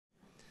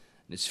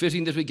It's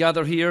fitting that we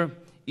gather here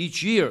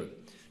each year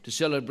to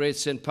celebrate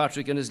St.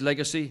 Patrick and his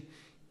legacy.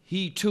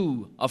 He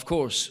too, of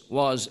course,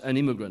 was an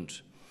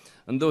immigrant.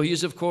 And though he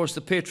is, of course,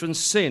 the patron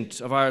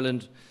saint of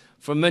Ireland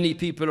for many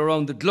people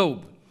around the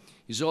globe,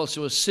 he's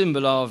also a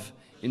symbol of,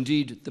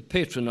 indeed, the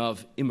patron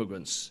of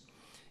immigrants.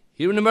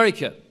 Here in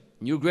America,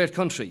 new great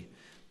country,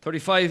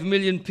 35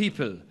 million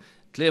people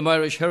claim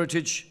Irish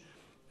heritage,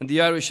 and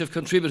the Irish have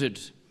contributed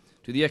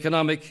to the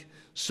economic,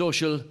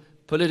 social,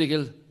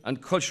 political,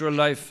 and cultural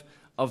life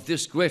of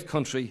this great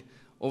country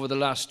over the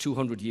last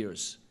 200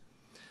 years.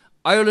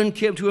 Ireland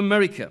came to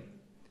America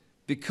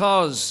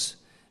because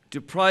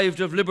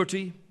deprived of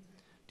liberty,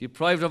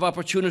 deprived of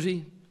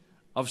opportunity,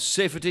 of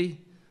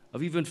safety,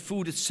 of even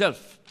food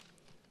itself,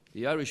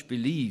 the Irish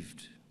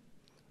believed.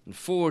 And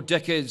 4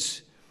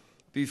 decades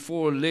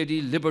before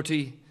Lady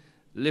Liberty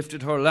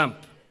lifted her lamp,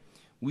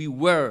 we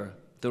were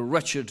the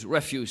wretched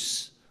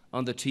refuse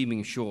on the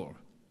teeming shore.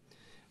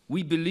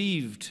 We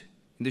believed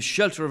in the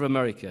shelter of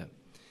America,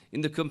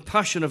 in the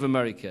compassion of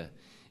America,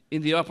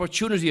 in the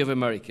opportunity of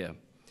America.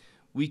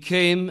 We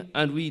came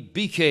and we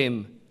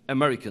became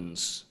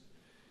Americans.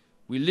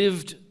 We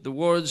lived the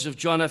words of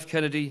John F.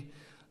 Kennedy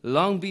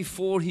long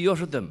before he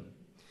uttered them.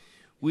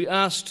 We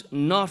asked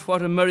not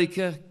what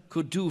America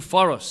could do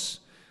for us,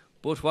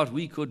 but what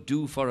we could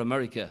do for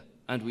America,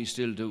 and we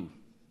still do.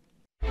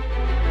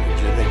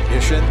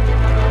 Ignition.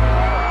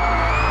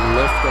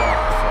 Lift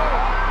off.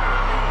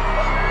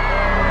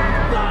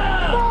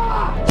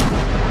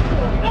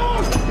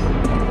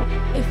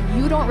 If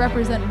you don't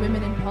represent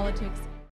women in politics,